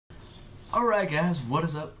Alright guys, what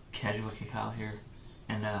is up? Casual Kyle here,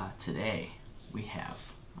 and today we have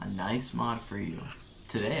a nice mod for you.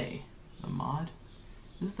 Today, the mod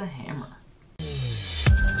is the hammer.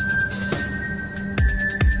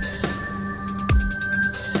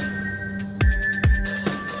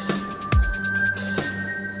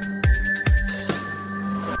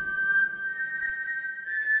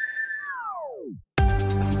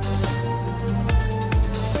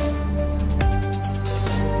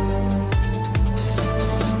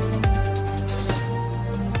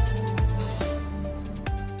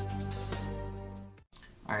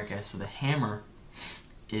 Alright guys, so the hammer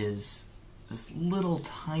is this little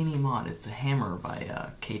tiny mod. It's a hammer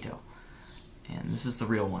by KATO. And this is the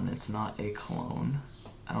real one. It's not a clone.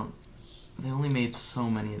 They only made so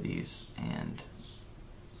many of these, and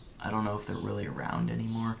I don't know if they're really around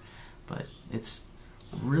anymore, but it's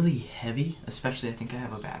really heavy, especially I think I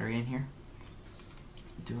have a battery in here.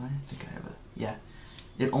 Do I? I think I have a... yeah.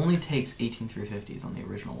 It only takes 18350s on the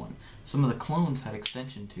original one. Some of the clones had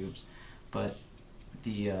extension tubes, but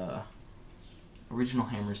the original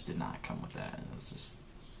hammers did not come with that. It's just...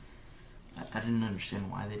 I didn't understand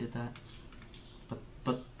why they did that.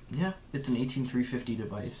 But yeah, it's an 18350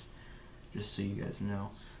 device, just so you guys know.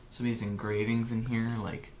 Some of these engravings in here,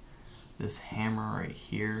 like this hammer right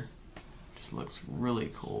here, just looks really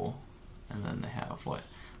cool. And then they have what,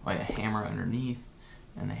 like a hammer underneath,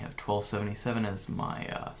 and they have 1277 as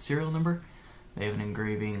my serial number. They have an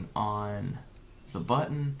engraving on the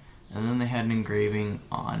button, and then they had an engraving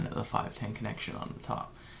on the 510 connection on the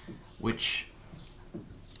top, which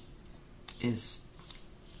is,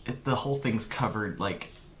 the whole thing's covered.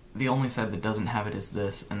 Like, the only side that doesn't have it is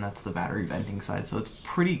this, and that's the battery venting side, so it's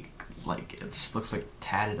pretty, like, it just looks like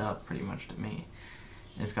tatted up pretty much to me.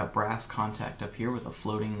 And it's got brass contact up here with a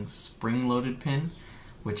floating spring-loaded pin,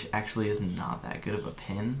 which actually is not that good of a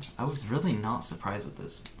pin. I was really not surprised with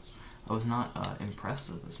this. I was not impressed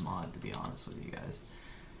with this mod, to be honest with you guys.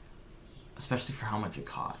 Especially for how much it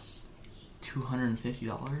costs.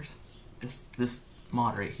 $250? This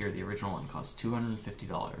mod right here, the original one, costs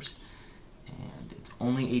 $250. And it's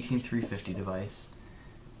only 18350 device.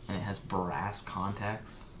 And it has brass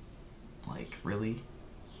contacts. Like, really?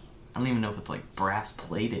 I don't even know if it's like brass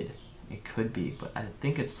plated. It could be, but I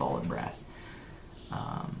think it's solid brass.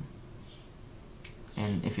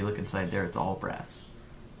 And if you look inside there, it's all brass.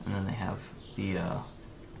 And then they have the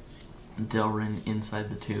Delrin inside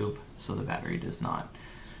the tube, so the battery does not,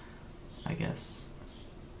 I guess,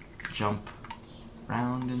 jump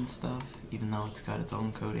around and stuff, even though it's got its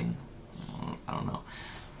own coating. I don't know.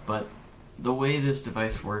 But the way this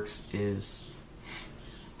device works is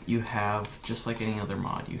you have, just like any other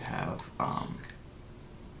mod, you have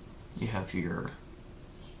your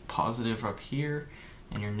positive up here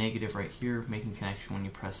and your negative right here, making connection when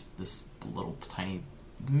you press this little tiny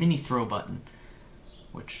mini throw button,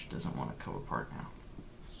 which doesn't want to come apart now.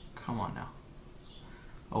 Come on now.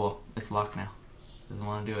 Oh well, it's locked now. Doesn't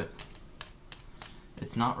want to do it.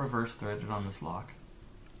 It's not reverse threaded on this lock.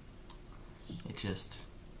 It just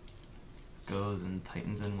goes and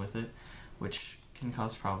tightens in with it, which can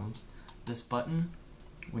cause problems. This button,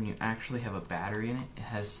 when you actually have a battery in it, it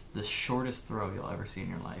has the shortest throw you'll ever see in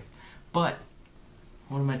your life. But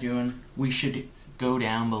what am I doing? We should go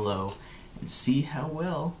down below and see how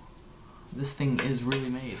well this thing is really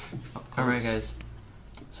made. Alright guys,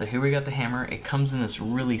 so here we got the hammer. It comes in this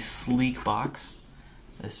really sleek box.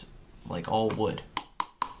 It's like all wood.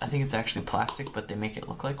 I think it's actually plastic, but they make it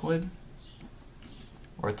look like wood.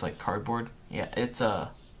 Or it's like cardboard. Yeah, it's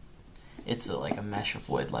like a mesh of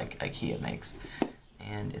wood like IKEA makes.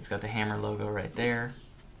 And it's got the hammer logo right there.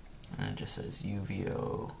 And it just says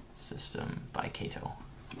UVO system by KATO.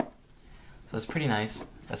 So it's pretty nice.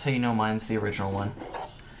 That's how you know mine's the original one.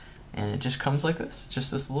 And it just comes like this.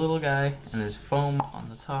 Just this little guy, and there's foam on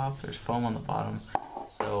the top, there's foam on the bottom.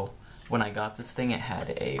 So when I got this thing, it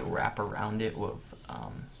had a wrap around it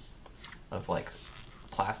of like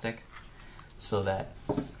plastic, so that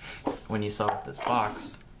when you saw this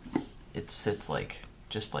box, it sits like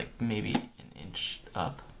just like maybe an inch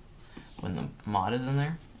up when the mod is in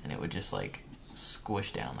there, and it would just like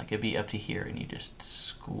squish down. Like it'd be up to here, and you just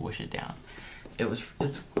squish it down.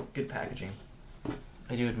 It's good packaging.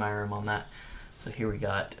 I do admire him on that. So here we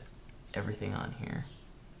got everything on here.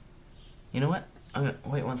 You know what?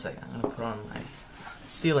 Wait 1 second. I'm gonna put on my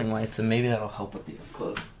ceiling lights, and maybe that'll help with the up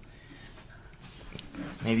close.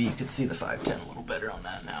 Maybe you could see the 510 a little better on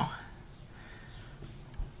that now.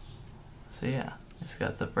 So yeah, it's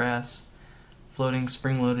got the brass floating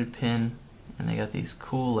spring-loaded pin, and they got these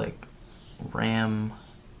cool like ram,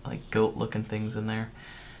 like goat-looking things in there,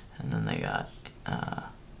 and then they got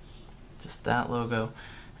just just that logo,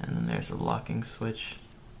 and then there's a locking switch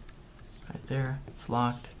right there. It's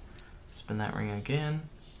locked. Spin that ring again,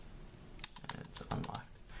 and it's unlocked.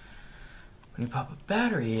 When you pop a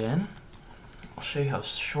battery in, I'll show you how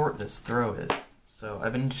short this throw is. So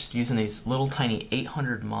I've been just using these little tiny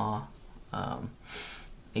 800 mAh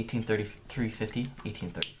 18350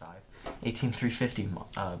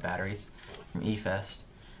 batteries from eFest,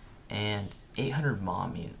 and 800 mAh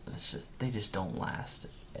means they just don't last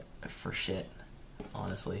for shit,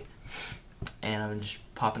 honestly. And I've been just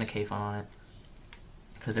popping a KATO on it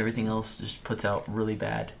because everything else just puts out really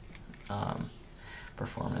bad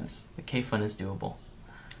performance. The KATO is doable,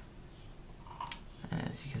 and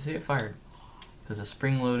as you can see, it fired. There's a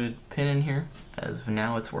spring-loaded pin in here. As of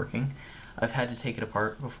now, it's working. I've had to take it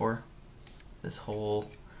apart before. This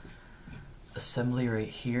whole assembly right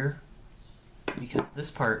here, because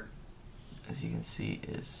this part, as you can see,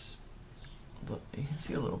 is, look, you can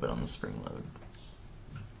see a little bit on the spring load.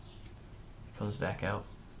 It comes back out.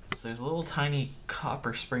 So there's a little tiny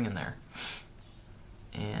copper spring in there,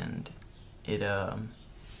 and it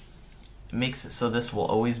makes it so this will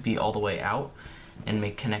always be all the way out and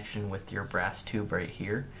make connection with your brass tube right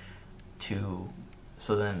here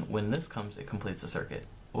so then when this comes, it completes the circuit.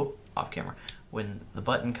 Whoop, off camera. When the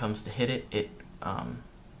button comes to hit it, it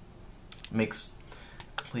makes a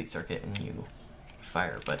complete circuit and you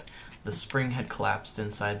fire. But the spring had collapsed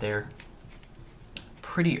inside there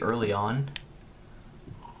pretty early on.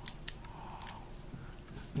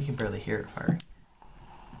 You can barely hear it firing.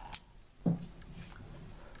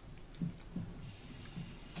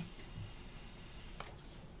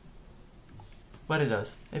 But it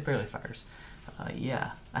does. It barely fires.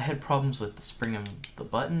 Yeah, I had problems with the spring of the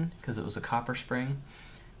button because it was a copper spring,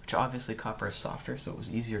 which obviously copper is softer, so it was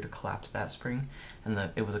easier to collapse that spring. And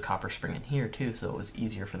it was a copper spring in here too, so it was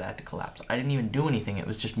easier for that to collapse. I didn't even do anything. It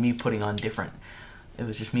was just me putting on different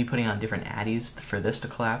addies for this to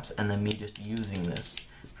collapse, and then me just using this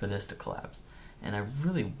for this to collapse. And I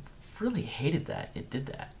really, really hated that it did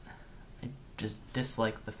that. I just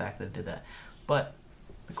disliked the fact that it did that. But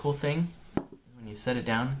the cool thing is when you set it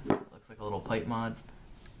down, it looks like a little pipe mod.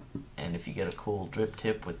 And if you get a cool drip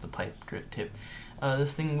tip with the pipe drip tip,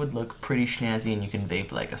 this thing would look pretty snazzy and you can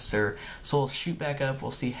vape like a sir. So we'll shoot back up, we'll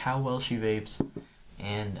see how well she vapes,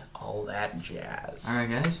 and all that jazz. Alright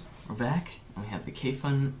guys, we're back, and we have the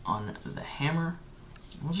KATO on the hammer.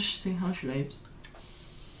 We'll just see how she vapes.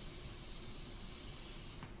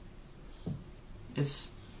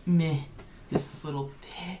 It's meh, just this little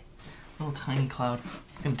tiny cloud.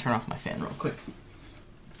 I'm gonna turn off my fan real quick.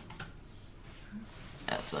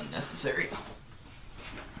 That's unnecessary.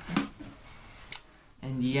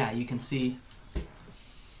 And yeah, you can see it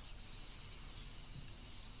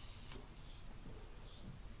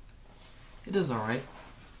does alright.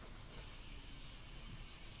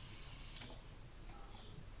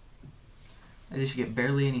 I just get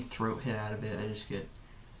barely any throat hit out of it. I just get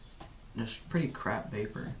just pretty crap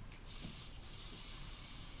vapor.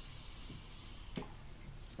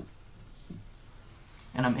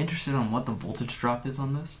 And I'm interested on what the voltage drop is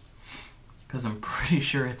on this, because I'm pretty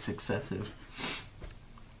sure it's excessive.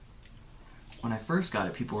 When I first got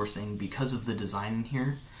it, people were saying because of the design in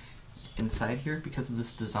here, inside here, because of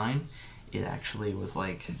this design, it actually was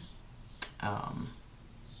like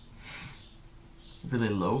really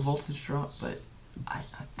low voltage drop, but I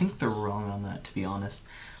think they're wrong on that, to be honest.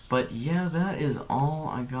 But yeah, that is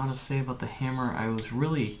all I gotta say about the hammer. I was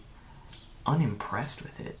really unimpressed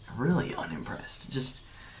with it. Really unimpressed. Just,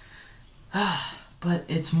 but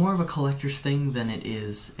it's more of a collector's thing than it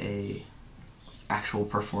is a actual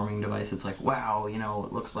performing device. It's like, wow, you know,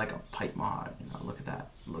 it looks like a pipe mod. You know, look at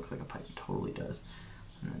that. It looks like a pipe. It totally does.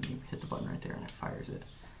 And then you hit the button right there and it fires it.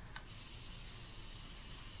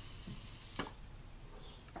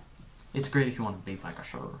 It's great if you want to vape like a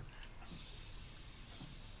server.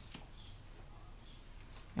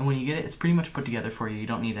 And when you get it, it's pretty much put together for you. You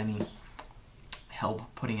don't need any help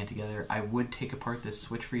putting it together. I would take apart this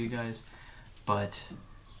switch for you guys, but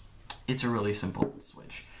it's a really simple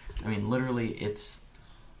switch. I mean, literally, it's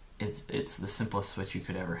the simplest switch you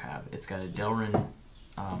could ever have. It's got a Delrin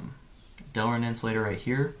insulator right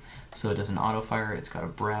here, so it does an auto fire. It's got a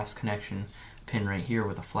brass connection pin right here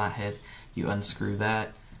with a flathead. You unscrew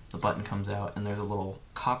that, the button comes out, and there's a little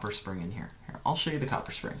copper spring in here. Here, I'll show you the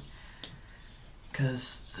copper spring,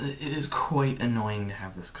 because it is quite annoying to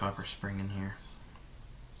have this copper spring in here,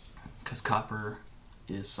 because copper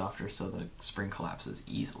is softer, so the spring collapses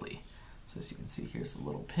easily. So as you can see, here's the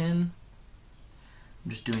little pin.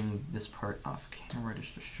 I'm just doing this part off camera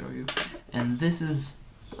just to show you. And this is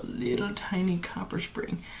the little tiny copper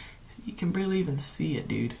spring. You can barely even see it,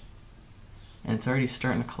 dude. and it's already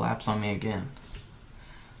starting to collapse on me again.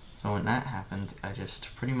 So when that happens, I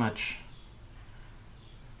just pretty much,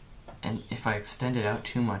 and if I extend it out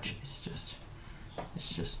too much, it's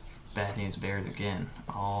just bad news bears again,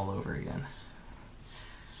 all over again.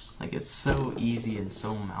 Like, it's so easy and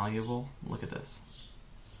so malleable. Look at this.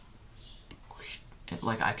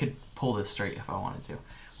 Like, I could pull this straight if I wanted to,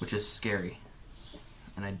 which is scary,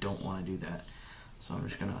 and I don't want to do that. So I'm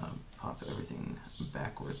just gonna pop everything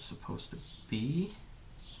back where it's supposed to be.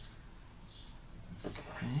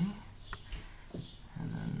 Okay, and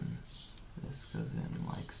then this goes in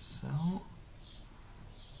like so,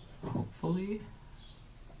 hopefully.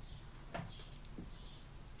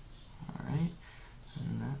 Alright,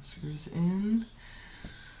 and that screws in.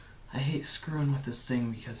 I hate screwing with this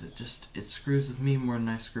thing because it screws with me more than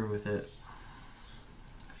I screw with it,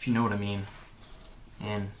 if you know what I mean,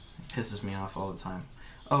 and it pisses me off all the time.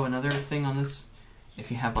 Oh, another thing on this, if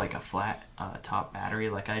you have like a flat top battery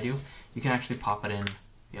like I do, you can actually pop it in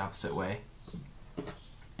the opposite way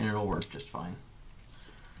and it'll work just fine.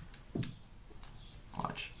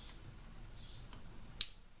 Watch.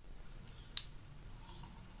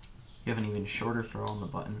 You have an even shorter throw on the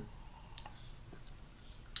button.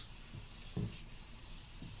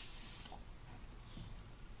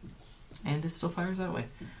 And it still fires that way,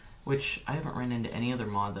 which I haven't run into any other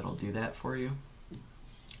mod that'll do that for you.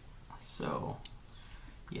 So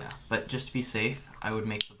yeah, but just to be safe, I would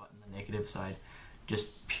make the button the negative side,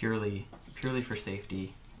 just purely for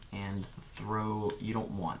safety. And the throw, you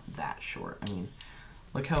don't want that short. I mean,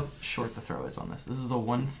 look how short the throw is on this. This is the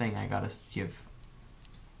one thing I gotta give.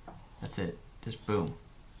 That's it, just boom.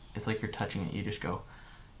 It's like you're touching it, you just go.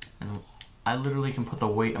 And I literally can put the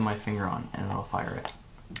weight of my finger on and it'll fire it.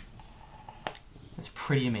 It's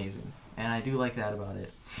pretty amazing, and I do like that about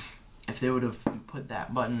it. If they would have put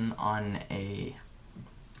that button on a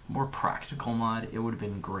more practical mod, it would have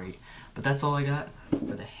been great. But that's all I got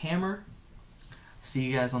for the hammer. See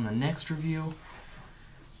you guys on the next review.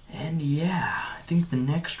 And yeah, I think the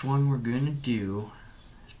next one we're gonna do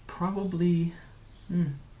is probably,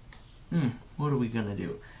 what are we gonna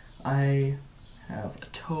do? I have a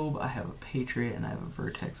Tobe, I have a Patriot, and I have a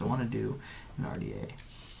Vertex. I wanna do an RDA.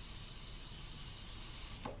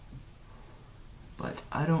 But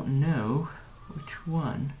I don't know which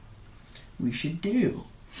one we should do.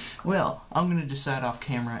 Well, I'm gonna decide off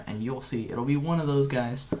camera and you'll see. It'll be one of those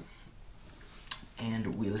guys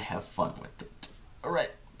and we'll have fun with it.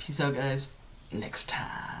 Alright, peace out guys. Next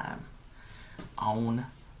time on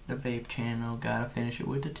the vape channel, gotta finish it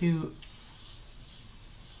with the toot.